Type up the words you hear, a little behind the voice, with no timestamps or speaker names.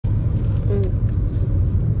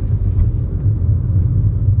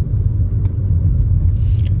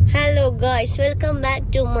guys, welcome back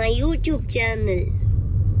to my YouTube channel.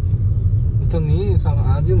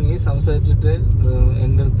 നീ സംസാരിച്ചിട്ട്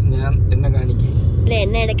എന്നെ കാണിക്കേ ഇല്ല,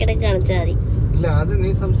 എന്നെ ഇടയ്ക്കിടയ്ക്ക് കാണിച്ചാൽ മതി. ഇല്ല, അത് നീ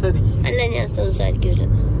സംസാരിക്കും. അല്ല, ഞാൻ സംസാരിക്കൂല.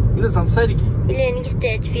 ഇല്ല, സംസാരിക്കും. ഇല്ല, എനിക്ക്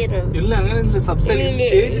സ്റ്റേജ് ഫിയർ ആണ്. ഇല്ല, അങ്ങനെ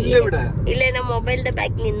ഇല്ല, ഞാൻ മൊബൈലിന്റെ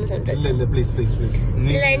ബാക്കിൽ നിന്ന് സംസാരിക്കും. ഇല്ല, പ്ലീസ് പ്ലീസ് പ്ലീസ്.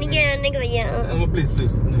 ഇല്ല, എനിക്ക് വയ്യ. Please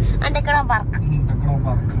please. അണ്ടക്കടം പാർക്ക്.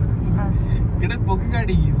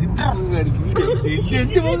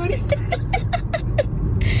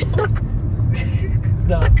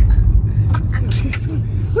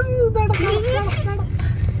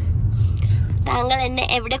 താങ്കൾ എന്നെ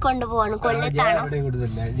എവിടെ കൊണ്ടുപോവാണ്? കൊല്ലത്താണോ?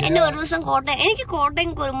 എന്നെ ഒരു ദിവസം കോട്ടയം, എനിക്ക് കോട്ടയം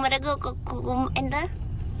എന്താ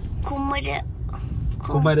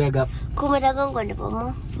കുമരകം കൊണ്ടുപോകുമോ?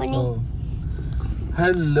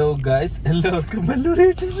 ഹലോ ഗൈസ്, എല്ലാവർക്കും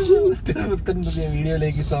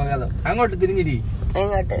വീഡിയോയിലേക്ക് സ്വാഗതം. അങ്ങോട്ട് തിരിഞ്ഞിരി.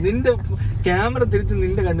 നിന്റെ ക്യാമറ തിരിച്ച്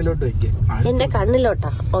നിന്റെ കണ്ണിലോട്ട് വെക്കേ. എന്റെ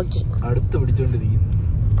കണ്ണിലോട്ടാ? ഓക്കെ. അടുത്ത് പിടിച്ചോണ്ടിരിക്കുന്നു.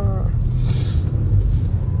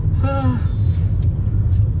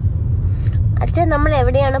 അച്ഛൻ, നമ്മൾ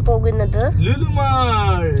എവിടെയാണ് പോകുന്നത്?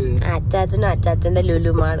 ലുലുമാൾ. അച്ചാച്ചന്റെ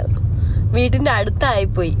ലുലുമാള് വീടിന്റെ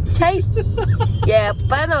അടുത്തായിപ്പോയി.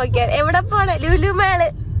 എപ്പ നോക്കിയാ എവിടെ പോണേ? ലുലുമാള്.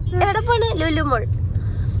 എവിടെ പോണേ? ലുലുമാൾ.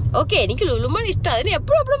 ഓക്കെ, എനിക്ക് ലുലുമാൾ ഇഷ്ടം. അതിന്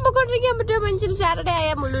എപ്പോഴും പോയിക്കൊണ്ടിരിക്കാൻ പറ്റുമോ മനുഷ്യന്? സാറ്റർഡേ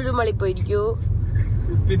ആയാൽ ലുലുമാളിൽ പോയിരിക്കൂ.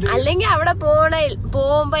 അല്ലെങ്കിൽ അവിടെ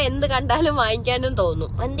പോകുമ്പോ എന്ത് കണ്ടാലും വാങ്ങിക്കാനും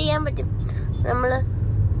തോന്നും. എന്ത് ചെയ്യാൻ പറ്റും? നമ്മള്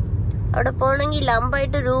അവിടെ പോണെങ്കിൽ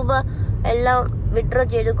ലംബായിട്ട് രൂപ എല്ലാം വിഡ്രോ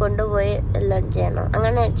ചെയ്ത് കൊണ്ടുപോയി എല്ലാം ചെയ്യണം.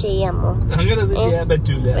 അങ്ങനെ ചെയ്യാമോ?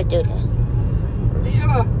 പറ്റൂല.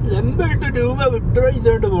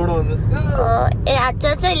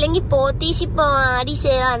 അച്ചാച്ച ഇല്ലെങ്കിൽ പോത്തീസ് ഇപ്പൊ ആരി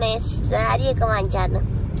സേവാണ്, സാരിയൊക്കെ വാങ്ങിച്ചാന്ന്.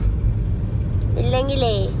 ഇല്ലെങ്കിൽ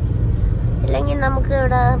നമുക്ക്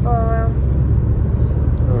ഇവിടെ പോവാം.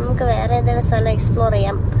 നമുക്ക് വേറെ ഏതെങ്കിലും സ്ഥലം എക്സ്പ്ലോർ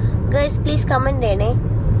ചെയ്യാം. ഗൈസ്, പ്ലീസ് കമന്റ് ചെയ്യണേ.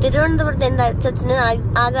 തിരുവനന്തപുരത്ത് എന്താ അച്ഛന്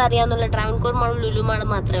ആകെ അറിയാന്നുള്ള ട്രാവൻകൂർ മാളും ലുലുമാളും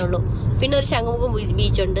മാത്രമേ ഉള്ളൂ. പിന്നെ ഒരു ശംഖുമുഖം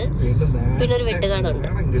ബീച്ചുണ്ട്, പിന്നെ ഒരു വെട്ടുകാടുണ്ട്.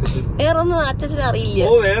 വേറൊന്നും അച്ഛന് അറിയില്ല.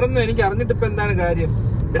 വേറൊന്നും എനിക്ക് അറിഞ്ഞിട്ട് ഇപ്പൊ എന്താണ് കാര്യം?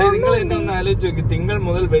 നിങ്ങൾ എന്നെ ഒന്ന് ആലോചിച്ച് നോക്കി. തിങ്കൾ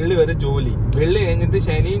മുതൽ വെള്ളി വരെ ജോലി, വെള്ളി കഴിഞ്ഞിട്ട്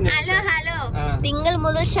ശനി. ഹലോ, തിങ്കൾ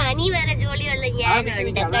മുതൽ ശനി വരെ ജോലിയുള്ള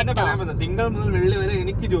തിങ്കൾ മുതൽ വെള്ളി വരെ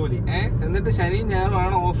എനിക്ക് ജോലി. എന്നിട്ട് ശനി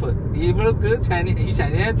ഞാനുമാണ് ഓഫ്. ഇവൾക്ക് ഈ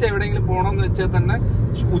ശനിയാഴ്ച എവിടെയെങ്കിലും പോണോന്ന് വെച്ചാൽ തന്നെ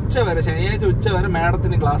ശനിയാഴ്ച ഉച്ച വരെ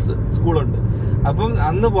മാഡത്തിന് ക്ലാസ് സ്കൂളുണ്ട്. അപ്പം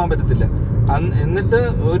അന്ന് പോകാൻ പറ്റത്തില്ല. എന്നിട്ട്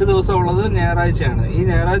ഒരു ദിവസം ഉള്ളത് ഞായറാഴ്ചയാണ്. ഈ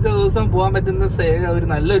ഞായറാഴ്ച ദിവസം പോകാൻ പറ്റുന്ന ഒരു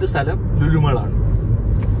നല്ലൊരു സ്ഥലം ലുലുമാളാണ്.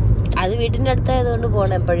 അത് വീട്ടിന്റെ അടുത്തായതുകൊണ്ട്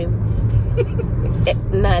പോണം എപ്പോഴും.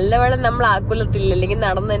 നല്ല വെള്ളം നമ്മൾ ആക്കുളത്തില്ല, അല്ലെങ്കിൽ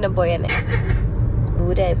നടന്നു തന്നെ പോയാനെ.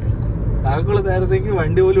 ദൂരായിപ്പോയി. ആക്കുളത്തായിരുന്നെങ്കിൽ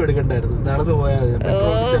വണ്ടി പോലും എടുക്കണ്ടായിരുന്നു, നടന്നു പോയാൽ.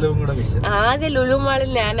 ആദ്യം ലുലുമാളിൽ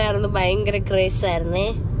ഞാനായിരുന്നു ഭയങ്കര ക്രേസ് ആയിരുന്നേ.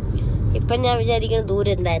 ഇപ്പൊ ഞാൻ വിചാരിക്കണം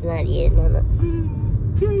ദൂരം ഉണ്ടായിരുന്നു ആദ്യമായിരുന്നു.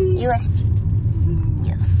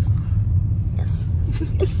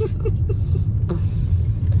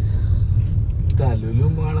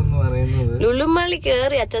 ലുലുമാളിൽ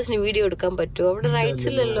കേറി അച്ഛന് വീഡിയോ എടുക്കാൻ പറ്റുമോ? അവിടെ റൈറ്റ്സ്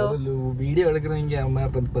ഇല്ലല്ലോ. വീഡിയോ എടുക്കണമെങ്കിൽ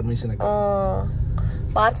പെർമിഷൻ.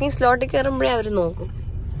 പാർക്കിംഗ് സ്ലോട്ടിൽ കയറുമ്പോഴേ അവര് നോക്കും.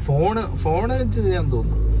 ഫോണ് വെച്ച് ചെയ്യാൻ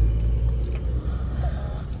തോന്നുന്നു.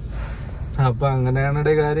 അപ്പൊ അങ്ങനെയാണ്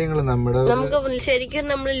കാര്യങ്ങൾ. നമുക്ക് ശരിക്കും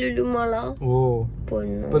നമ്മള് ലുലുമാളാ.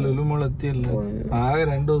 ഇപ്പൊ ലുലുമാൾ എത്തിയല്ലോ. ആകെ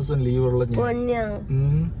 2 ദിവസം ലീവ് ഉള്ള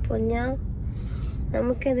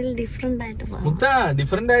നമുക്കതിൽ ഡിഫറെന്റ് ആയിട്ട്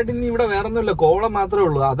ഡിഫറെന്റ് ആയിട്ട് ഇനി ഇവിടെ വേറെ ഒന്നുമില്ല. കോവളം മാത്രമേ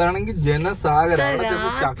ഉള്ളൂ. അതാണെങ്കിൽ ജനസാഗരം.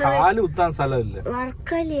 കാല് കുത്താൻ സ്ഥലമില്ല.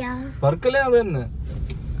 വർക്കല അത് തന്നെ.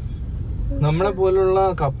 നമ്മളെ പോലുള്ള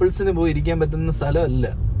കപ്പിൾസിന് പോയി ഇരിക്കാൻ പറ്റുന്ന സ്ഥലമല്ല.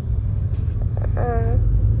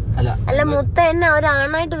 അല്ല, മുത്ത എന്നെ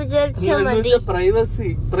ഒരാണായിട്ട് വിചാരിച്ചാൽ മതി.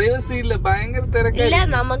 പ്രൈവസി ഇല്ല, ഭയങ്കര തിരക്കില്ല.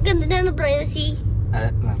 നമുക്ക് എന്തിനാണ് പ്രൈവസി?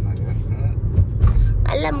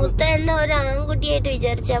 അല്ല, മുത്ത എന്നെ ഒരു ആൺകുട്ടിയായിട്ട്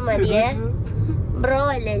വിചാരിച്ചാ മതിയേ. ബ്രോ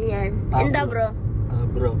അല്ലേ ഞാൻ? എന്താ ബ്രോ?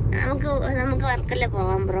 നമുക്ക് വർക്കല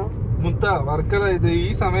പോവാം ബ്രോ. മുത്ത വർക്കല ഇത് ഈ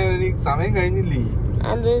സമയം കഴിഞ്ഞില്ലേ?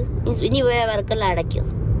 അത് ഇനി പോയാ വർക്കല അടയ്ക്കും.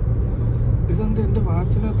 ഇതെന്താ എന്റെ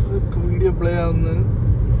വാച്ചിനകത്ത് വീഡിയോ പ്ലേ ആവുന്ന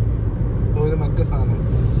മറ്റേ സാധനം?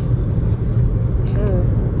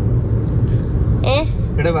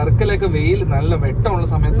 ഇവിടെ വർക്കലൊക്കെ വെയിൽ, നല്ല വെട്ടമുള്ള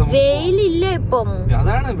സമയത്ത്. വെയിലില്ല ഇപ്പം.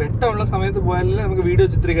 അതാണ്, വെട്ടമുള്ള സമയത്ത് പോയാലേ നമുക്ക് വീഡിയോ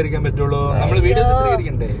ചിത്രീകരിക്കാൻ പറ്റുള്ളൂ. നമ്മൾ വീഡിയോ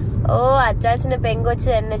ചിത്രീകരിക്കണ്ടേ? അച്ചാച്ചന് പെങ്കൊച്ച്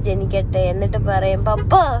തന്നെ ജനിക്കട്ടെ, എന്നിട്ട് പറയും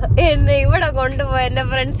പപ്പ എന്നെ ഇവിടെ കൊണ്ടുപോയി, എന്റെ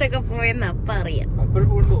ഫ്രണ്ട്സ് ഒക്കെ പോയെന്ന് അപ്പ അറിയാം. അപ്പോഴും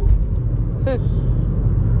കൊണ്ടുപോകും.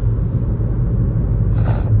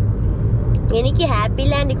 എനിക്ക് ഹാപ്പി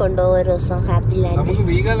ലാൻഡിൽ കൊണ്ടുപോകും ഒരു ദിവസം. ഹാപ്പി ലാൻഡ്, നമുക്ക്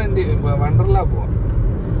വീഗാലാൻഡ്, വണ്ടർലാ പോവാം.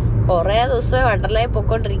 കൊറേ ദിവസം വണ്ടർലായി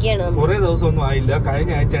പൊക്കോണ്ടിരിക്കുകയാണ്. കൊറേ ദിവസം ഒന്നും ആയില്ല.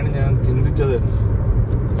 കഴിഞ്ഞ ആഴ്ചയാണ് ഞാൻ ചിന്തിച്ചത്.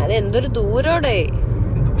 അതെന്തൊരു ദൂരോടെ.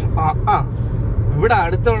 ഇവിടെ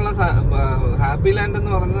അടുത്തുള്ള ഹാപ്പി ലാൻഡ്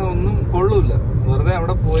എന്ന് പറഞ്ഞ ഒന്നും കൊള്ളൂല, വെറുതെ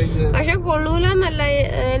അവിടെ പോയി. പക്ഷെ കൊള്ളൂലെന്നല്ല,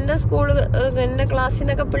 എന്റെ സ്കൂള് എന്റെ ക്ലാസ്സിൽ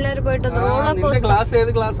നിന്നൊക്കെ പിള്ളേർ പോയിട്ട് ക്ലാസ്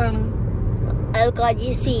ഏത് ക്ലാസ്സാണ്?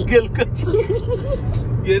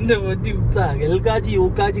 എന്റെ എൽകാജി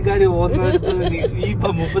യൂക്കാജിക്കാര് പോകുന്നിടത്ത് ഈ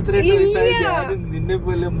 32 വയസ്സായി ഞാനും നിന്നെ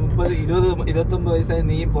പോലെ 29 വയസ്സായി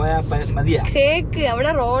നീ പോയാ മതിയാ. കേക്ക്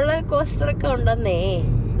അവിടെ റോളർ കോസ്റ്റർ ഒക്കെ ഉണ്ടെന്നേ.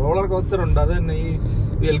 റോളർ കോസ്റ്റർ ഉണ്ട്, അത് തന്നെ ഈ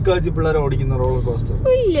എൽകാജി പിള്ളേരെ ഓടിക്കുന്ന റോളർ കോസ്റ്റർ.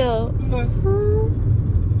 ഇല്ല,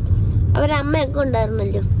 അവരമ്മയൊക്കെ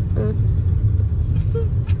ഉണ്ടായിരുന്നല്ലോ.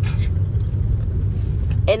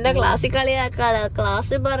 എന്റെ ക്ലാസ്സിൽ കളിയാക്കാളെ,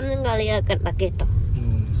 ക്ലാസ്സിൽ പറഞ്ഞും കളിയാക്കണ്ട കേട്ടോ.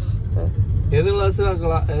 ഏത്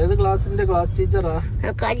ക്ലാസിന്റെ ക്ലാസ് ടീച്ചറാ?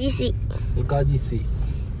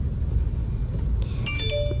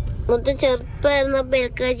 മൊത്തം ചെറുപ്പായിരുന്നപ്പോ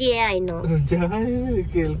LKG ആയിരുന്നോ?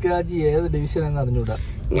 LKG ഏത് ഡിവിഷൻ എന്ന് അറിഞ്ഞൂടാ.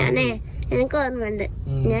 ഞാനേ എനിക്ക് ഓർമ്മയുണ്ട്,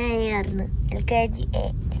 ഞാൻ ആയിരുന്നു LKG A,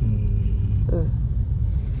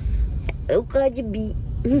 LKG B,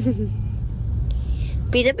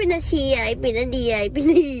 പിന്നെ C ആയി, പിന്നെ D ആയി,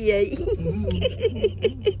 പിന്നെ E ആയി.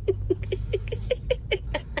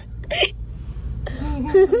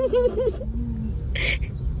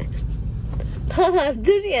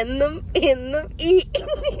 എന്നും എന്നും ഈ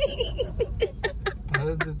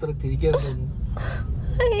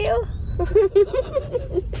അയ്യോ.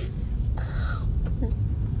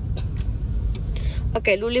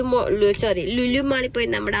 ഓക്കെ, ലുലു മാളിൽ പോയി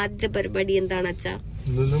നമ്മുടെ ആദ്യത്തെ പരിപാടി എന്താണ് അച്ഛാ?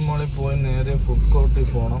 ലുലു മാളിൽ പോയി നേരെ ഫുഡ് കോർട്ടിൽ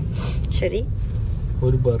പോണം. ശരി,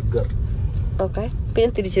 ഒരു ബർഗർ. ഓക്കെ,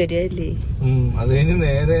 പിന്നെ തിരിച്ചു വരികയല്ലേ? അത് കഴിഞ്ഞ്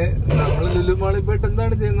നേരെ നമ്മള് ലുലു മാളിൽ പോയിട്ട്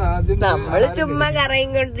എന്താണ് ചെയ്യുന്നത്? ആദ്യം നമ്മള് ചുമ്മാ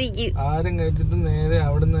കറങ്ങിക്കൊണ്ടിരിക്കും. ആരും കഴിച്ചിട്ട് നേരെ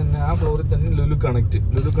അവിടെ നിന്ന് തന്നെ ആ ഫ്ലോറിൽ തന്നെ ലുലു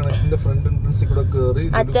കണക്റ്റിന്റെ ഫ്രണ്ട് എൻട്രൻസിൽ കൂടെ കയറി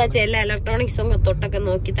അച്ചാച്ച എല്ലാ ഇലക്ട്രോണിക്സും തൊട്ടൊക്കെ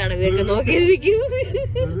നോക്കി തടവിയൊക്കെ നോക്കിയിരിക്കും.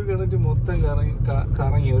 ലുലു കണക്റ്റ് മൊത്തം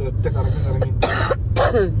കറങ്ങി ഒരൊറ്റ കറക്കം കറങ്ങി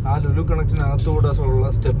ആ ലുലു കണക്റ്റിനകത്തൂടെ ഉള്ള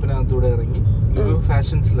സ്റ്റെപ്പിനകത്തൂടെ ഇറങ്ങി ലുലു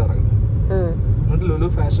ഫാഷൻസിൽ ഇറങ്ങി. എന്നിട്ട് ലുലു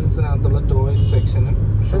ഫാഷൻസിനകത്തുള്ള ടോയ്സ് സെക്ഷനും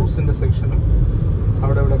ഷൂസിന്റെ സെക്ഷനും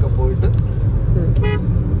അവിടെ ഇവിടെയൊക്കെ പോയിട്ട്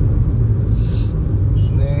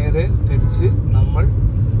നേരെ തിരിച്ച് നമ്മൾ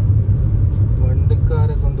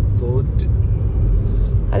വണ്ടിക്കാരെ കൊണ്ട് തോറ്റ്.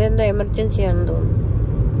 അതെന്തോ എമർജൻസി ആണെന്ന് തോന്നുന്നു,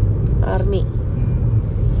 ആർമി.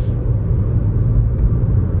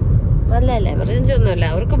 അല്ല എമർജൻസി ഒന്നുമല്ല,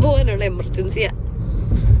 അവർക്ക് പോകാനുള്ള എമർജൻസിയാ.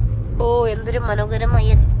 ഓ, എന്തൊരു മനോഹരമായ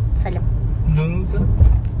സ്ഥലം,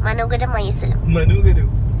 മനോഹരമായ സ്ഥലം.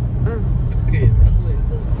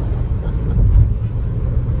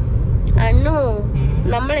 അണ്ണു,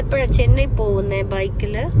 നമ്മളെപ്പോഴാ ചെന്നൈ പോകുന്നേ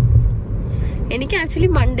ബൈക്കില്? എനിക്ക് ആക്ച്വലി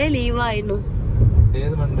മൺഡേ ലീവായിരുന്നു.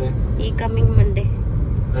 ഈ കമ്മിങ് മൺഡേ.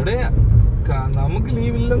 നമുക്ക്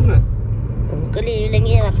ലീവില്ലെന്ന്. നമുക്ക്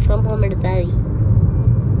ലീവില്ലെങ്കിൽ വർക്ക് ഫ്രം ഹോം എടുത്താൽ മതി.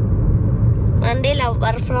 മൺഡേ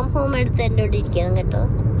വർക്ക് ഫ്രം ഹോം എടുത്ത് എന്റെ കൂടെ ഇരിക്കണം കേട്ടോ.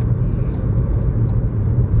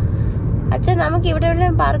 അച്ഛൻ നമുക്ക് ഇവിടെ എവിടെ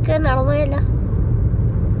പാർക്ക് നടന്നുപോയല്ല?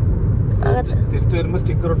 തിരിച്ചു വരുമ്പോ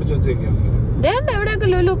സ്റ്റിക്കർ ഒട്ടിച്ച് വെച്ചേക്കാം. എവിടെയൊക്കെ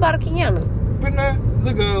ലുലു പാർക്കിംഗ് ആണ്. പിന്നെ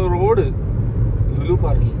റോഡ് ലുലു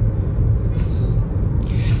പാർക്കിംഗ്.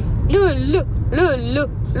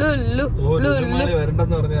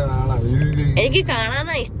 എനിക്ക്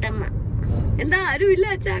കാണാനാ ഇഷ്ടം. എന്താ ആരും ഇല്ല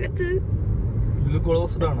അച്ഛകത്ത്? ലുലു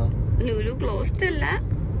ക്ലോസ്ഡ് അല്ല,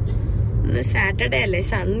 ഇന്ന് സാറ്റർഡേ അല്ലേ,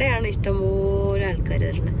 സൺഡേ ആണ് ഇഷ്ടംപോലെ ആൾക്കാർ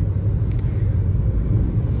വരുന്നത്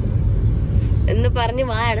എന്ന് പറഞ്ഞ്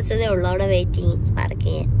വാ അടച്ചതേ ഉള്ളു. അവിടെ വെയിറ്റിംഗ് പാർക്ക്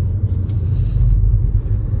ചെയ്യാൻ.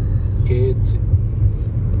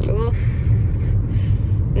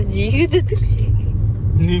 ജീവിതത്തിൽ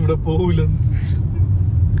ഇവിടെ പോവില്ല.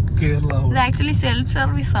 ഇത് ആക്ച്വലി സെൽഫ്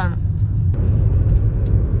സർവീസ് ആണ്.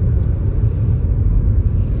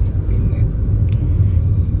 പിന്നെ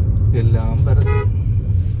എല്ലാം പരസ്യം.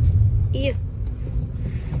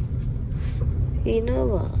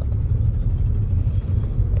 ഇന്നോവ,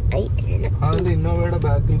 ഇന്നോവയുടെ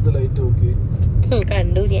ബാക്കിലത്തെ ലൈറ്റ് നോക്കി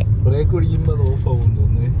കണ്ടു ഞാൻ. ബ്രേക്ക് പിടിക്കുമ്പോ അത് ഓഫ് ആവും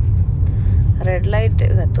തോന്നുന്നേ. റെഡ് ലൈറ്റ്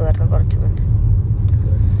കത്തുവായിരുന്നു കുറച്ചു മുന്നേ.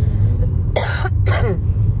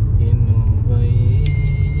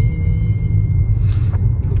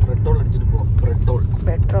 പെട്രോൾ അടിച്ചിട്ട് പോവാം.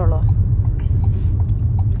 പെട്രോളോ?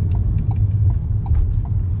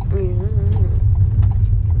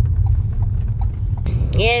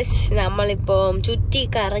 യെസ്, നമ്മളിപ്പോ ചുറ്റി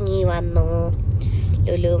കറങ്ങി വന്നു.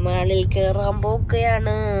 ലുലു മാളിൽ കേറാൻ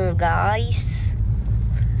പോവുകയാണ് ഗായ്സ്.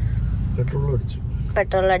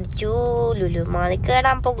 പെട്രോൾ അടിച്ചു. ലുലു മാളിൽ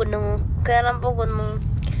കേറാൻ പോകുന്നു.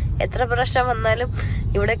 എത്ര പ്രശ്നം വന്നാലും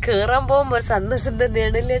ഇവിടെ കേറാൻ പോകുമ്പോ ഒരു സന്തോഷം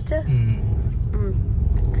തന്നെയാണ് അല്ലേ അച്ഛ?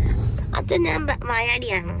 അച്ഛൻ ഞാൻ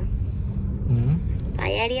വയാടിയാണോ?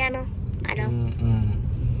 അതോ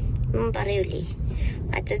പറയൂലേ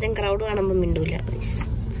അച്ഛൻ ക്രൗഡ് കാണുമ്പോ മിണ്ടൂല.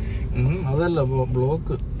 അതല്ല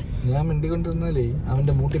ബ്ലോക്ക് ഞാൻ മിണ്ടിക്കൊണ്ടിരുന്നാലേ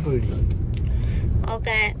അവന്റെ മൂട്ടിപ്പോ ഇടി.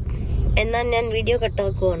 ഓക്കെ എന്നാ ഞാൻ വീഡിയോ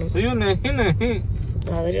കട്ടാക്കുവാണ്.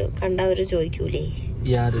 അവര് കണ്ടവര് ചോദിക്കൂലേ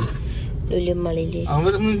ലുലുമളില്?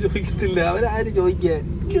 അവരൊന്നും ചോദിക്കത്തില്ല. അവരാര് ചോദിക്കാൻ?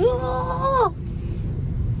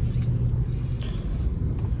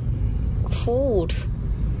 ഫുഡ്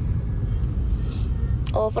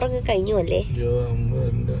ഓഫറൊക്കെ കഴിഞ്ഞു അല്ലേ?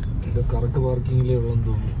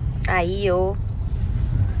 അയ്യോ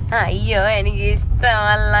അയ്യോ എനിക്ക്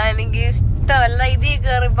ഇഷ്ടമല്ല ഇതിൽ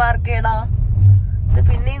കേറി പാർക്ക് ചെയ്യടാ. ഇത്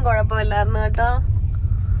പിന്നെയും കുഴപ്പമില്ലായിരുന്നു കേട്ടോ.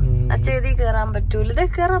 അച്ഛൻ ഇതിൽ കേറാൻ പറ്റൂല. ഇത്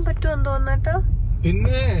കേറാൻ പറ്റുമെന്ന് തോന്നുന്നു കേട്ടോ.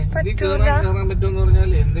 പിന്നെ കയറാൻ പറ്റുമെന്ന് പറഞ്ഞാൽ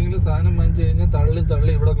എന്തെങ്കിലും സാധനം വാങ്ങിച്ചു കഴിഞ്ഞാൽ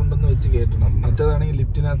തള്ളി ഇവിടെ കൊണ്ടുവന്ന് വെച്ച് കയറ്റണം. മറ്റേതാണെങ്കിൽ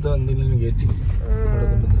ലിഫ്റ്റിനകത്ത് എന്തെങ്കിലും കയറ്റി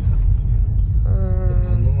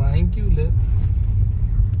ഒന്നും വാങ്ങിക്കൂല.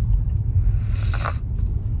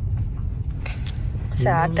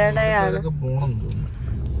 സാറ്റർഡേ ആണ്.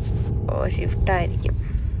 ഓ ഷിഫ്റ്റ് ആയിരിക്കും.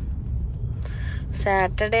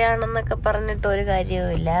 സാറ്റർഡേ ആണെന്നൊക്കെ പറഞ്ഞിട്ട് ഒരു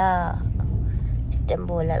കാര്യവുമില്ല. ഇഷ്ടം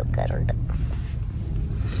പോലെ ആൾക്കാരുണ്ട്.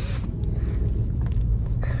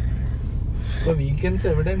 വീക്കെൻഡ്സ്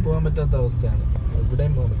എവിടെയും പോകാൻ പറ്റാത്ത അവസ്ഥയാണ്.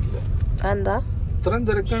 എവിടെയും പോകാൻ പറ്റില്ല. എന്താ ഇത്രയും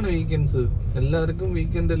തിരക്കാണ് വീക്കെൻഡ്സ്? എല്ലാവർക്കും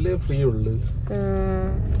വീക്കെൻഡ് അല്ലേ ഫ്രീ ഉള്ളു.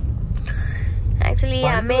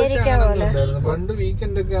 പണ്ട്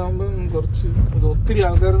വീക്കെൻഡ് ഒക്കെ ആവുമ്പോ കുറച്ച് ഒത്തിരി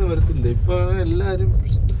ആൾക്കാരൊന്നും വരത്തില്ല. ഇപ്പൊ എല്ലാരും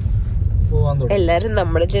പോവാൻ തുടങ്ങി. എല്ലാരും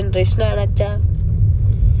നമ്മുടെ ജനറേഷൻ ആണ് അച്ഛാ.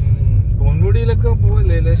 പൊന്മുടിയിലൊക്കെ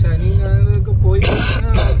പോവല്ലേ ശനി ഞായറൊക്കെ പോയി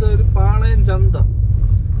കഴിഞ്ഞാൽ അതൊരു പാളയം ചന്ത.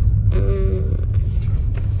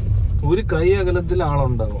 ഒരു കൈ അകലത്തിൽ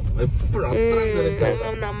ആളുണ്ടാവും എപ്പോഴും. അത്രയും തിരക്കാണ്.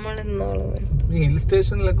 ഹിൽ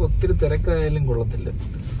സ്റ്റേഷനിലൊക്കെ ഒത്തിരി തിരക്കായാലും കൊള്ളത്തില്ല.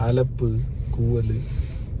 അലപ്പ് കൂവല്.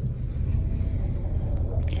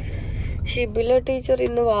 ഷിബില ടീച്ചർ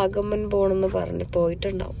ഇന്ന് വാഗമൺ പോണെന്ന് പറഞ്ഞു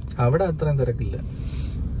പോയിട്ടുണ്ടാവും. അവിടെ അത്രയും തിരക്കില്ല.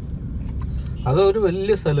 അതൊരു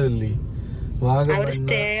വലിയ സ്ഥലമല്ലേ വാഗമൺ.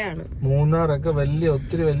 സ്റ്റേ ആണ്. മൂന്നാറൊക്കെ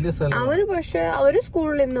ഒത്തിരി വലിയ സ്ഥലം. അവര്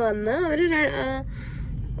സ്കൂളിൽ നിന്ന് വന്ന് അവര്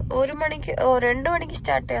 1 മണിക്ക് 2 മണിക്ക്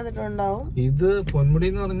സ്റ്റാർട്ട് ചെയ്തിട്ടുണ്ടാവും. ഇത് പൊന്മുടി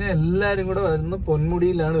എന്ന് പറഞ്ഞാൽ എല്ലാരും കൂടെ വരുന്ന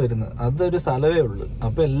പൊന്മുടിയിലാണ് വരുന്നത്. അതൊരു സ്ഥലമേ ഉള്ളു.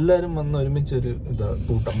 അപ്പൊ എല്ലാരും വന്ന് ഒരുമിച്ചൊരു ഇതാ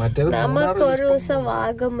കൂട്ടം. മറ്റേത് നമുക്ക് ഒരു ദിവസം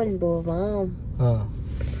വാഗമൺ പോവാം.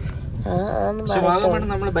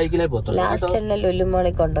 ലാസ്റ്റ് തന്നെ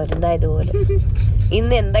ലുലുമാളി കൊണ്ടുവരുന്ന ഇതുപോലെ.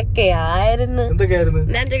 ഇന്ന് എന്തൊക്കെയായിരുന്നു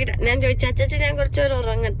ഞാൻ ചോദിച്ചു അച്ഛാ ഞാൻ കുറച്ചേരം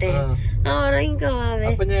ഉറങ്ങട്ടെ. ഉറങ്ങിക്കോവാവേ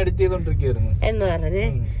എന്ന് പറഞ്ഞേ.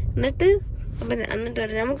 എന്നിട്ട്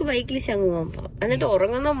നമുക്ക് ബൈക്കിൽ ശംഖുപോകാൻ പോവാം. എന്നിട്ട്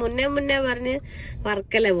ഉറങ്ങുന്ന മുന്നേ പറഞ്ഞ്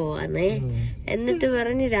വർക്കല പോവാന്നേ. എന്നിട്ട്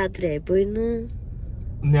പറഞ്ഞ് രാത്രിയായി പോയിന്ന്.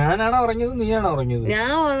 ഞാനാണോ ഉറങ്ങിയത് നീയാണോ ഉറങ്ങിയത്?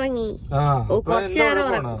 ഞാൻ ഉറങ്ങി. കുറച്ചു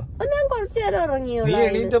നേരം ഉറങ്ങി. നീ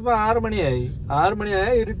എണീറ്റപ്പോ 6 മണിയായി. 6 മണിയായ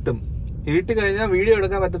ഇരുട്ട് കഴിഞ്ഞാൽ വീഡിയോ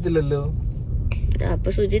എടുക്കാൻ പറ്റത്തില്ലല്ലോ. അപ്പൊ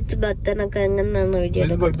സുജിത്ത് ഭക്തനൊക്കെ എങ്ങനെയാണ് വീഡിയോ?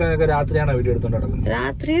 രാത്രിയാണോ വീഡിയോ എടുത്തോണ്ട് നടക്കുന്നത്?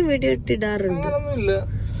 രാത്രിയും വീഡിയോ ഇട്ടിടാറുണ്ട്.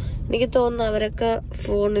 എനിക്ക് തോന്നുന്നു അവരൊക്കെ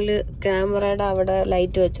ഫോണില് ക്യാമറയുടെ അവിടെ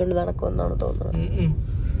ലൈറ്റ് വെച്ചോണ്ട് നടക്കുമെന്നാണ് തോന്നുന്നത്.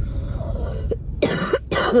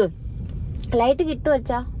 ലൈറ്റ് കിട്ടു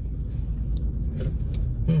വച്ചാ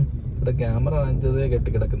ഇവിടെ ക്യാമറ വാങ്ങിച്ചതേ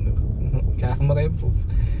കെട്ടിക്കിടക്കുന്നത്. ക്യാമറയും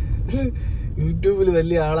യൂട്യൂബിൽ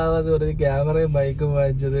വലിയ ആളാവാതെ പറഞ്ഞ് ക്യാമറയും ബൈക്കും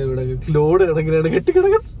വാങ്ങിച്ചത് ഇവിടെ ലോഡ് കണക്കിനാണ്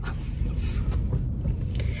കെട്ടിക്കിടക്കുന്നത്.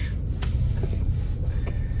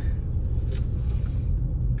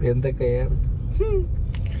 എന്തൊക്കെയാണ്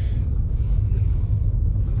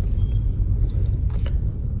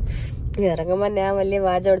ഇറങ്ങുമ്പോ ഞാൻ വലിയ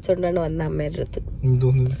വാച അടിച്ചോണ്ടാണ് വന്ന അമ്മയുടെ അടുത്ത്.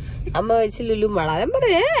 അമ്മ വെച്ച് ലുലുമള. ഞാൻ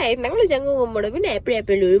പറയേ ഞങ്ങള് ചങ്ങ് പോകുമ്പോഴോ പിന്നെ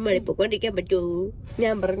എപ്പോഴും ലുലുമളി പൊക്കോണ്ടിരിക്കാൻ പറ്റുമോ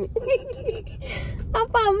ഞാൻ പറഞ്ഞു.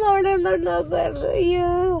 അപ്പൊ അമ്മ അവിടെ എന്തുകൊണ്ട് നോക്കുമായിരുന്നു. അയ്യോ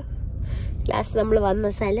ലാസ്റ്റ് നമ്മള് വന്ന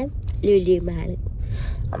സ്ഥലം ലുലുമാള്.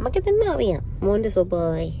 അമ്മക്ക് തന്നെ അറിയാം മോന്റെ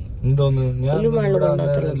സ്വഭാവമായി.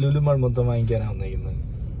 ലുലുമാൾ മൊത്തം വാങ്ങിക്കാനാ വന്നേക്കുന്നത്.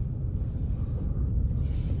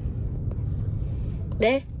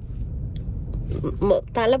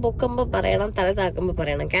 തല പൊക്കുമ്പോ പറയണം, തല താക്കുമ്പോ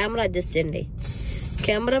പറയണം. ക്യാമറ അഡ്ജസ്റ്റ് ചെയ്യണ്ടേ?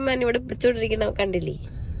 ക്യാമറമാൻ ഇവിടെ പിടിച്ചോണ്ടിരിക്കണ കണ്ടില്ലേ?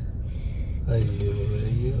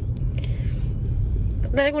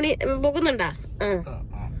 പൊക്കുന്നുണ്ടാ?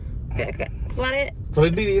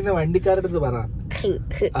 വണ്ടിക്കാരടുത്ത് പറ.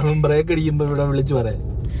 ബ്രേക്ക് അടിക്കുമ്പോ ഇവിടെ വിളിച്ചു പറയാം.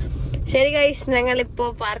 ശരി ഗൈസ്, ഞങ്ങളിപ്പോ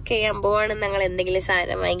പാർക്ക് ചെയ്യാൻ പോവാണ്. ഞങ്ങൾ എന്തെങ്കിലും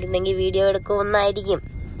സാധനം വാങ്ങിക്കുന്നെങ്കിൽ വീഡിയോ എടുക്കുമെന്നായിരിക്കും.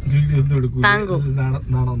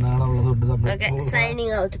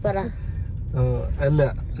 സൈനിങ് ഔട്ട് പറ. അല്ല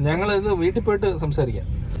ഞങ്ങളിത് വീട്ടിൽ പോയിട്ട് സംസാരിക്കാം.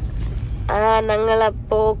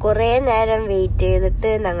 ഞങ്ങളപ്പോ കൊറേ നേരം വെയിറ്റ് ചെയ്തിട്ട്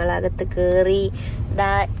ഞങ്ങളകത്ത് കേറി.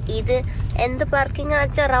 ഇത് എന്ത് പാർക്കിംഗ്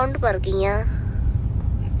ആച്ചാ? റൗണ്ട് പാർക്കിംഗാ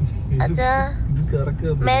അച്ഛാ?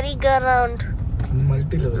 Maria go round.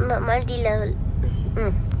 Multi level.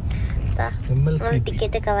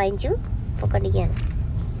 Ticket ഒക്കെ വാങ്ങിച്ചു പൊക്കൊണ്ടിരിക്കുകയാണ്.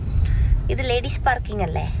 ഇത് ലേഡീസ് പാർക്കിംഗ്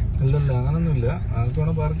അല്ലേ? അല്ലല്ല, അങ്ങനൊന്നുമില്ല.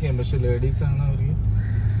 അതൊക്കെ പാർക്ക് ചെയ്യാം, പക്ഷെ ലേഡീസ് ആണ് അവർക്ക്.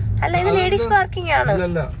 അല്ല, ഇത് ലേഡീസ് പാർക്കിംഗ് ആണ്.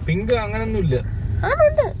 അല്ലല്ല, പിങ്ക് അങ്ങനൊന്നുമില്ല.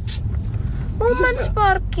 ആണുണ്ട്, വുമൻസ്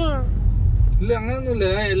പാർക്കിംഗ്. ഇല്ല, അങ്ങനൊന്നുമില്ല.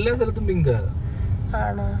 എല്ലാ സ്ഥലത്തും പിങ്കാ.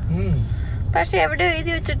 ആണോ? പക്ഷെ എവിടെ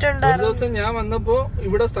എഴുതി വെച്ചിട്ടുണ്ടായിരുന്നു. ഒരു ദിവസം ഞാൻ വന്നപ്പോ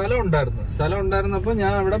ഇവിടെ സ്ഥലം ഉണ്ടായിരുന്നപ്പോ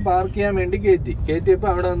ഞാൻ അവിടെ പാർക്ക് ചെയ്യാൻ വേണ്ടി കയറ്റിയപ്പോ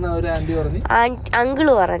അവിടെ വന്ന് ഒരു ആന്റി പറഞ്ഞു,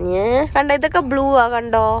 അങ്കിള് പറഞ്ഞ് കണ്ടോ ഇതൊക്കെ ബ്ലൂ ആ,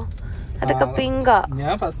 കണ്ടോ അതൊക്കെ പിങ്കാ.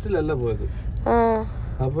 ഞാൻ ഫസ്റ്റിലല്ല പോയത്.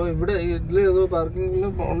 അപ്പൊ ഇവിടെ ഇതില് ഏതോ പാർക്കിംഗിൽ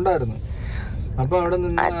ഉണ്ടായിരുന്നു. അപ്പൊ അവിടെ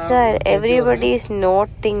നിന്ന് എവരിബഡി ഈസ്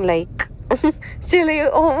നോട്ടിങ് ലൈക്ക്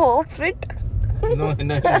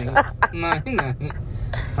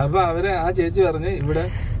അപ്പൊ അവര് ആ ചേച്ചി പറഞ്ഞ്, ഇവിടെ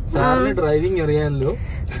സാറിന് ഡ്രൈവിംഗ് അറിയാമല്ലോ,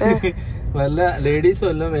 വല്ല ലേഡീസും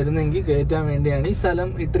എല്ലാം വരുന്നെങ്കിൽ കയറ്റാൻ വേണ്ടിയാണ് ഈ സ്ഥലം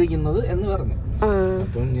ഇട്ടിരിക്കുന്നത് എന്ന് പറഞ്ഞു.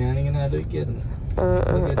 അപ്പം ഞാനിങ്ങനെ ആലോചിക്കായിരുന്നു,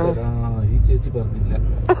 ഈ ചേച്ചി പറഞ്ഞില്ല.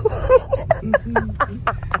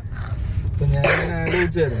 അപ്പൊ ഞാനിങ്ങനെ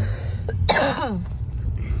ആലോചിച്ചായിരുന്നു.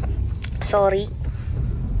 സോറി.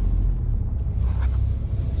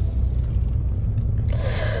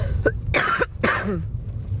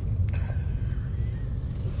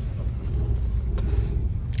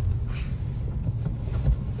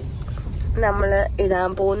 നമ്മള്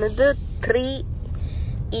ഇടാൻ പോകുന്നത്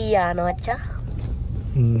 3E ആണോ അച്ഛാ?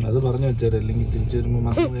 അത് പറഞ്ഞു വെച്ചാൽ അല്ലെങ്കിൽ തിരിച്ചു വരുമ്പോ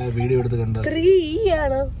വീഡിയോ എടുത്ത് കണ്ട 3E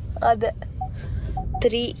ആണോ? അതെ,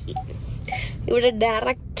 3E. ഇവിടെ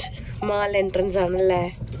ഡയറക്റ്റ് മാൾ എൻട്രൻസ് ആണല്ലേ?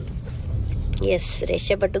 യെസ്,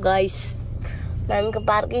 രക്ഷപ്പെട്ടു ഗായ്സ്. ഞങ്ങക്ക്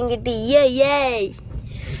പാർക്കിംഗ് കിട്ടി.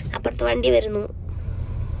 അപ്പുറത്ത് വണ്ടി വരുന്നു.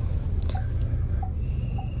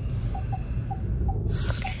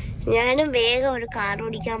 ഞാനും വേഗം ഒരു കാർ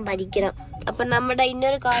ഓടിക്കാൻ പഠിക്കണം. അപ്പൊ നമ്മുടെ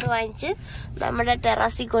ഇന്നൊരു കാർ വാങ്ങിച്ച് നമ്മുടെ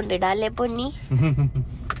ടെറാസിൽ കൊണ്ടിടാം അല്ലേ പൊന്നി?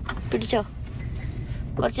 പിടിച്ചോ,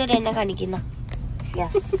 കുറച്ചേരം എന്നെ കാണിക്കുന്ന.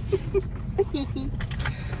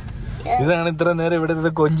 ഇതാണ് ഇത്ര നേരം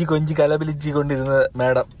ഇവിടെ കൊഞ്ചി കലപിലിച്ച് കൊണ്ടിരുന്നത്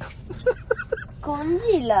മാഡം.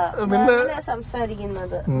 കൊഞ്ചില്ല,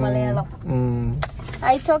 സംസാരിക്കുന്നത് Malayalam.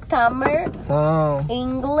 I talk Tamil,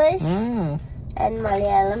 English and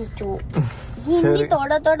Malayalam too. Hindi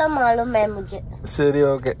थोड़ा मालूम है मुझे. ശരി,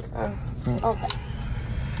 ഓക്കെ.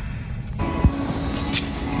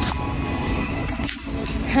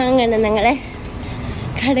 അങ്ങനെ ഞങ്ങളെ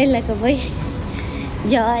കടയിലൊക്കെ പോയി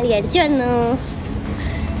ജോലി അടിച്ചു വന്നു.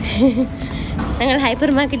 ഞങ്ങൾ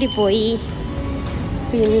ഹൈപ്പർ മാർക്കറ്റിൽ പോയി,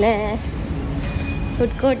 പിന്നെ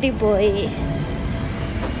ഫുഡ് കോർട്ടിൽ പോയി,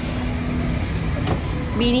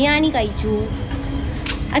 ബിരിയാണി കഴിച്ചു.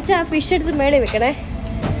 അച്ഛാ, ഫിഷ് എടുത്ത് മേളിൽ വെക്കണേ.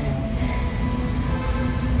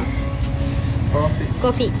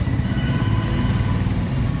 കോഫി.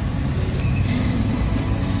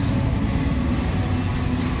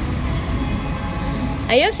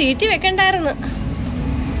 അയ്യോ, സീറ്റ് വെക്കണ്ടായിരുന്നു.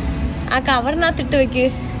 ആ കവറിനകത്തിട്ട് വെക്ക്.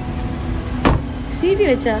 സീറ്റ്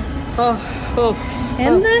വെച്ചാ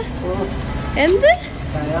എന്ത്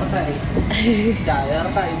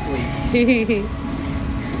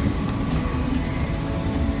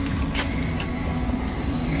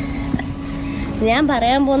ഞാൻ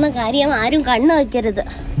പറയാൻ പോകുന്ന കാര്യം ആരും കണ്ണു വെക്കരുത്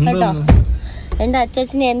കേട്ടോ. എന്റെ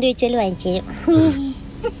അച്ഛനെ എന്ത് വെച്ചാലും വാങ്ങിച്ചു തരും.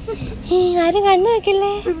 ആരും കണ്ണു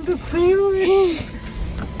വെക്കല്ലേ.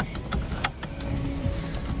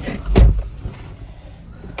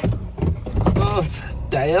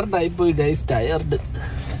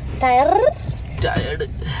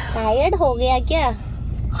 टायर्ड हो गया क्या?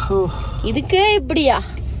 இதுக்கு இப்படியா?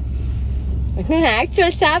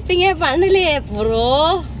 ஆக்சுவல் ஷாப்பிங்கே பண்ணலையே ப்ரோ.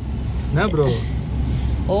 என்ன ப்ரோ?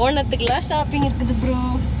 ஓணத்துக்குலாம் ஷாப்பிங் இருக்குது ப்ரோ.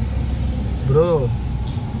 ப்ரோ,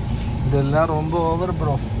 இதெல்லாம் ரொம்ப ஓவர்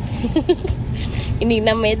ப்ரோ. இன்னைக்கு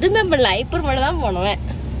நம்ம எதுவுமே பண்ணல, ஹைப்பர் மட்டும் தான் போனோம்.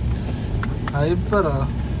 ஹைப்பரா?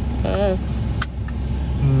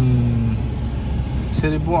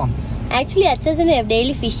 ശരി, പോവാം. ആക്ച്വലി അച്ഛന്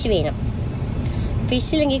ഡെയിലി ഫിഷ് വേണം.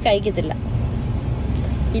 ഫിഷ് ഇല്ലെങ്കിൽ കഴിക്കത്തില്ല.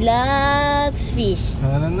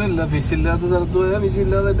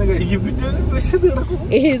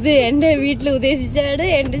 ഇത് എന്റെ വീട്ടിൽ ഉദ്ദേശിച്ചാണ്,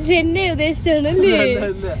 എന്റെ ചെന്നൈ ഉദ്ദേശിച്ചാണല്ലേ.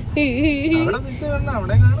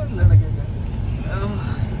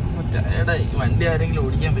 വണ്ടി ആരെങ്കിലും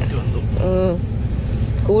ഓടിക്കാൻ പറ്റുമോ?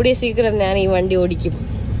 കൂടിയ സീക്രം ഞാൻ ഈ വണ്ടി ഓടിക്കും.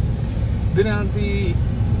 ഇതിനകത്ത് ഈ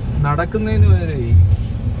നടക്കുന്നതിന് വരെ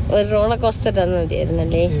ഒരു റോളർ കോസ്റ്റർ തന്നാ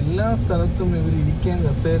മതിയായിരുന്നല്ലേ. എല്ലാ സ്ഥലത്തും ഇവർ ഇരിക്കാൻ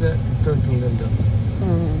കസേര ഇട്ടിട്ടില്ലല്ലോ.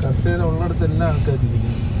 കസേര ഉള്ളിടത്ത് എല്ലാ ആൾക്കാരും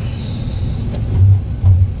ഇരിക്കും.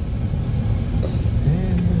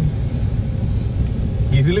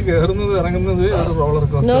 ഇതില് കേറുന്നത് ഇറങ്ങുന്നത് റോളർ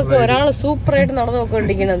കോസ്റ്റർ. നോക്ക്, ഒരാള് സൂപ്പർ ആയിട്ട് നടന്നു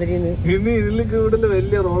നോക്കൊണ്ടിരിക്കണം. ഇനി ഇതില് കൂടുതൽ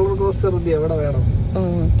വലിയ റോളർ കോസ്റ്റർ എവിടെ വേണം?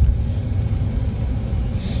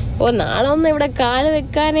 ഓ, നാളെ ഒന്നും ഇവിടെ കാല്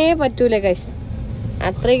വെക്കാനേ പറ്റൂല ഗൈസ്.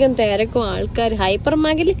 അത്രയ്ക്കും തിരക്കും ആൾക്കാർ. ഹൈപ്പർ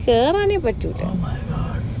മാർക്കറ്റിൽ കേറാനേ പറ്റൂല.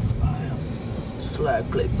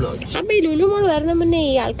 അപ്പൊ ഈ ലുലു മോൾ വരുന്ന മുന്നേ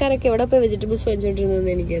ഈ ആൾക്കാരൊക്കെ എവിടെ പോയി വെജിറ്റബിൾസ്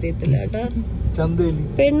വാങ്ങിച്ചോണ്ടിരുന്നെന്ന് എനിക്കറിയത്തില്ല കേട്ടോ.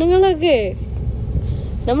 പെണ്ണുങ്ങളൊക്കെ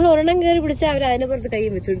നമ്മൾ ഒരെണ്ണം കയറി പിടിച്ചാൽ അവർ അതിനെ പുറത്ത്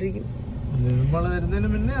കൈയും വെച്ചോണ്ടിരിക്കും.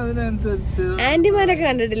 ആന്റിമാരൊക്കെ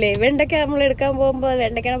കണ്ടിട്ടില്ലേ, വെണ്ടയ്ക്ക നമ്മൾ എടുക്കാൻ പോകുമ്പോ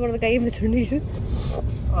വെണ്ടയ്ക്കയുടെ പുറത്ത് കൈയും വെച്ചോണ്ടിരിക്കും.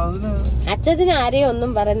 അച്ഛന് ആരെയും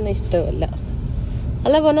ഒന്നും പറയുന്ന ഇഷ്ടമല്ല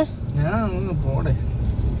അല്ല. പോണേ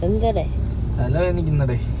എന്തേ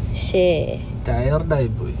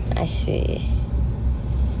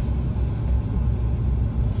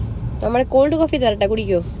നമ്മളെ കോൾഡ് കോഫി തരട്ടെ,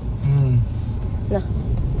 കുടിക്കോ?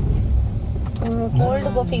 കോൾഡ്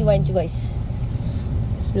കോഫി വാങ്ങിച്ചു guys.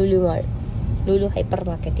 Lulu mall, Lulu hyper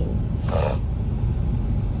മാർക്കറ്റിൽ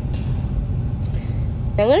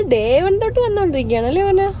ഞങ്ങൾ ഡേ 1 തൊട്ട് വന്നോണ്ടിരിക്കുകയാണല്ലേ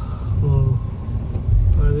മോനെ.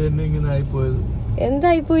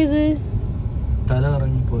 എന്തായിപ്പോയത്?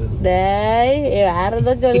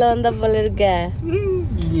 വേറെന്തോ ചൊല്ല വന്ന പോലെ എടുക്ക.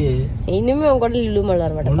 ഇനിമേ അങ്ങോട്ട് ലുലു മാൾ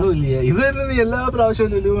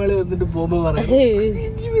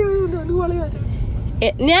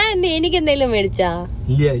ഞാൻ എനിക്ക് എന്തെങ്കിലും മേടിച്ചാ?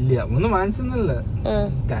 ഇല്ല ഒന്നും വാങ്ങിച്ചെന്നല്ല,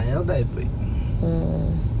 ടയർഡായി പോയി.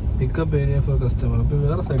 Pickup area four customer. അപ്പൊ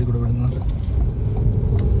വേറെ സൈഡിൽ കൂടെ വിടുന്ന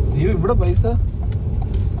ഇവിടെ പൈസ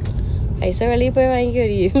വെളിയിൽ പോയി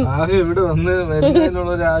വാങ്ങിക്കും. ആകെ ഇവിടെ വന്ന്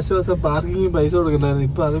വരുന്നതിനുള്ള ഒരു ആശ്വാസം പാർക്കിംഗ് പൈസ കൊടുക്കണ്ടായിരുന്നു.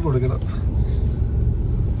 ഇപ്പൊ അത് കൊടുക്കണം.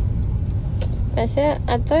 പക്ഷെ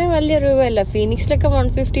അത്രയും വലിയ രൂപയല്ല. ഫീനിക്സിലൊക്കെ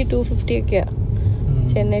 150-250 ഒക്കെയാ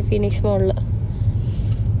ചെന്നൈ ഫീനിക്സ് മോളില്.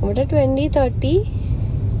 ഇവിടെ 20-30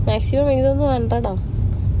 മാക്സിമം. എനിക്ക് തോന്നുന്നു 100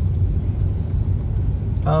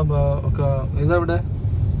 ഇതെവിടെ?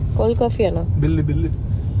 കോൾഡ് കോഫിയാണോ?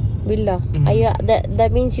 ബില്ലോ? അയ്യോ,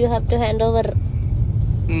 that means you have to hand over.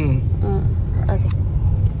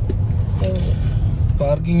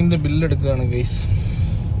 പാർക്കിങ്ങിന്റെ bill എടുക്കുകയാണ് guys.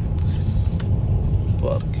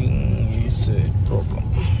 Parking is A problem.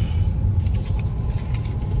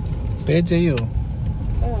 പേ ചെയ്യോ?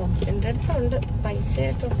 എന്റെ അടുത്തുണ്ട് പൈസ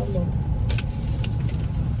ആയിട്ടുണ്ടല്ലോ.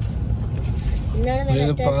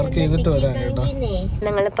 പാർക്ക് ചെയ്തിട്ട് വരാൻ കേട്ടോ.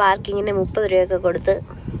 ഞങ്ങള് പാർക്കിങ്ങിന് 30 രൂപയൊക്കെ കൊടുത്ത്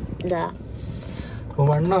ഇതാ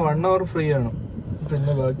 1 hour ഫ്രീ ആണ്.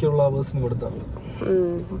 പിന്നെ ബാക്കിയുള്ള അവേഴ്സിന് കൊടുത്താൽ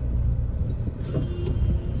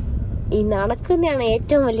ഈ നടക്കുന്നതാണ്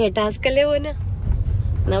ഏറ്റവും വലിയ ടാസ്ക് അല്ലേ പോനെ.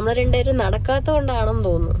 നമ്മൾ രണ്ടുപേരും നടക്കാത്ത കൊണ്ടാണെന്ന്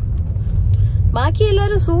തോന്നുന്നു. ബാക്കി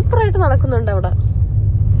എല്ലാവരും സൂപ്പറായിട്ട് നടക്കുന്നുണ്ട് അവിടെ.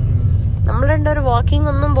 നമ്മൾ രണ്ടുപേരും വാക്കിംഗ്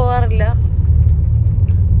ഒന്നും പോവാറില്ല,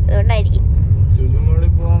 അതുകൊണ്ടായിരിക്കും.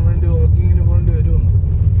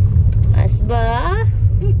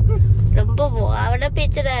 അവിടെ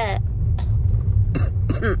പിച്ചട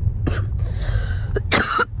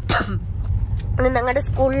ഞങ്ങളുടെ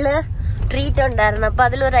സ്കൂളില് ട്രീറ്റ് ഉണ്ടായിരുന്നു. അപ്പൊ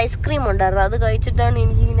അതിലൊരു ഐസ്ക്രീം ഉണ്ടായിരുന്നു. അത് കഴിച്ചിട്ടാണ്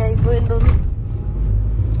എനിക്ക് ഇങ്ങനെ ആയിപ്പോയെന്ന് തോന്നുന്നു.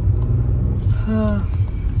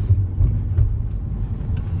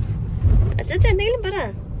 അച്ഛൻ എന്തെങ്കിലും പറ.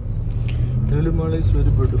 Lulu Mall is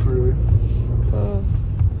very beautiful.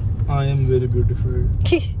 I am very beautiful.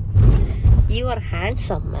 You are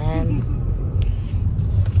handsome, man.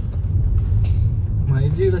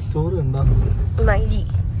 മൈജിയുടെ store ഉണ്ടോ? മൈജി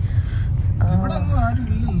ഇവിടെ ഒന്നും ആരും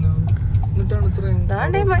ഇല്ലല്ലോ. എന്നിട്ടാണ്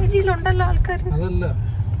ഇത്രയും മൈജിയിലുണ്ടല്ലോ ആൾക്കാർ. അതല്ല,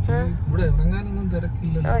 ഇവിടെ ഇറങ്ങാനൊന്നും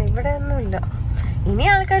തിരക്കില്ല. ഇവിടെ ഒന്നും ഇല്ല. ഇനി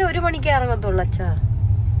ആൾക്കാർ 1 മണിക്ക് ഇറങ്ങത്തുള്ളൂ അച്ഛാ.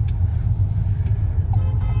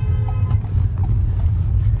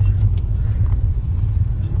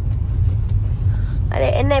 അതെ,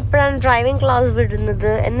 എന്നെ എപ്പോഴാണ് ഡ്രൈവിംഗ് ക്ലാസ്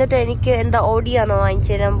വിടുന്നത്? എന്നിട്ട് എനിക്ക് എന്താ ഓഡിയാണോ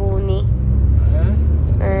വാങ്ങിച്ചു തരാൻ പോകുന്നീ?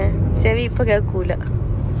 ചെവി ഇപ്പൊ കേൾക്കൂല.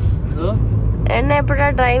 എന്നെ എപ്പോഴാ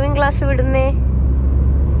ഡ്രൈവിംഗ് ക്ലാസ് വിടുന്നേ?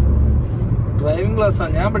 ഡ്രൈവിംഗ് ക്ലാസ്സാ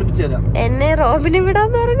ഞാൻ പഠിപ്പിച്ചു തരാം. എന്നെ റോബിനെ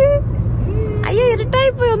വിടാന്ന് പറഞ്ഞു. അയ്യോ,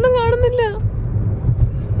 ഇരുട്ടായി പോയി, ഒന്നും കാണുന്നില്ല.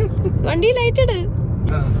 വണ്ടി ലൈറ്റ് ഇട്.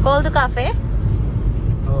 Called cafe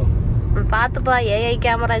പാത്തുപ്പാ. AI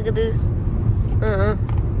camera ആക്കുത്.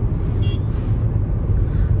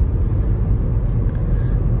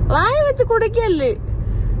 വായ വെച്ച് കുടിക്കല്ലേ?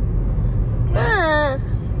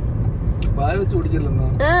 വായ വെച്ച് കുടിക്കല്ലെന്നോ?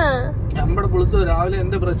 നമ്മുടെ പുളിച്ചോ രാവിലെ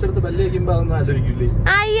എന്റെ ബ്രഷ് എടുത്ത് പല്ല് വയ്ക്കുമ്പോ അതൊന്നും ആലോചിക്കില്ലേ?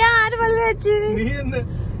 അയ്യാ, ആര് പല്ല് വെച്ച്? നീ എന്ന്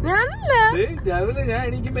രാവിലെ ഞാൻ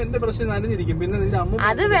എണീക്കുമ്പോ എന്റെ ബ്രഷ് നനഞ്ഞിരിക്കും. പിന്നെ നിന്റെ അമ്മ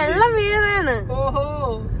അത് വെള്ളം വീഴാണ്. ഓഹോ,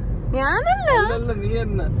 ഞാനല്ല, നീ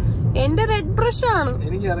എന്നെ എന്റെ റെഡ് ബ്രഷ് ആണ്.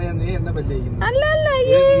 എനിക്കറിയാം നീ എന്നെ പല്ലേക്കുന്നു. അല്ല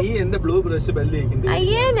നീ എന്റെ ബ്ലൂ ബ്രഷ് പല്ലേക്കണ്ടേ?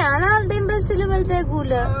 അയ്യേ, ഞാൻ ആരുടെയും ബ്രഷില്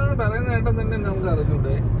പല്ലേക്കൂല. പറയുന്ന കേട്ടാ തന്നെ നമുക്ക്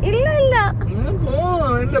അറിഞ്ഞൂടെ? ഇല്ല ഇല്ല,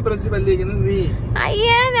 എന്റെ ബ്രഷ് പല്ലേക്കുന്നത് നീ.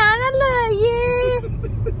 അയ്യേ ഞാനല്ല. അയ്യേ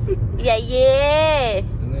അയ്യേ,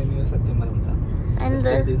 സത്യം പറഞ്ഞാ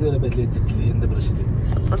എന്ത് ഇതുവരെ പല്ലേച്ചിട്ടില്ല എന്റെ ബ്രഷില്.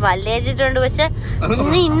 പല്ലേച്ചിട്ടുണ്ട്, പക്ഷെ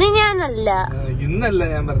ഇന്ന് ഞാനല്ല. ഇന്നല്ല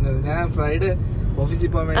ഞാൻ പറഞ്ഞത്, ഞാൻ ഫ്രൈഡേ ഓഫീസിൽ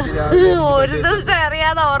പോകാൻ വേണ്ടി ഒരു ദിവസം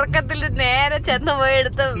അറിയാതെ ഉറക്കത്തിൽ നേരെ ചെന്ന് പോയി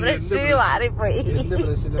എടുത്ത് ബ്രഷ് മാറിപ്പോയി.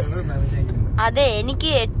 അതെ, എനിക്ക്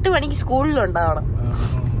 8 മണിക്ക് സ്കൂളിലുണ്ടാവണം.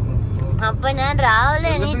 അപ്പൊ ഞാൻ രാവിലെ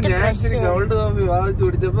എണീറ്റ്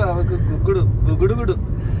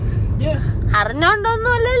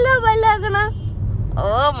അറിഞ്ഞോണ്ടൊന്നുമല്ലല്ലോ പല്ലാക്കണ. ഓ,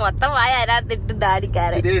 മൊത്തം വായ അതിനകത്തിട്ട്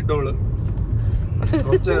ദാടിക്കാരൻ.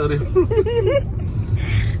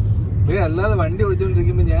 അല്ലാതെ വണ്ടി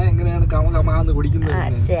ഓടിച്ചോണ്ടിരിക്കുമ്പോ ഞാൻ എങ്ങനെയാണ് കമാന്ന്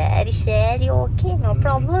കുടിക്കുന്നത്? ശരി ശരി, okay, no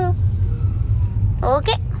problem.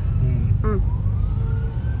 Okay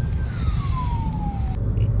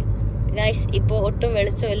guys, ഇപ്പൊ ഒട്ടും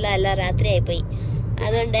വെളിച്ചമില്ല, എല്ലാം രാത്രി ആയിപ്പോയി.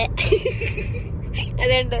 അതുകൊണ്ട്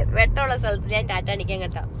വെട്ടമുള്ള സ്ഥലത്ത് ഞാൻ ടാറ്റ അടിക്കാൻ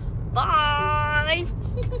കേട്ടോ. ബൈ.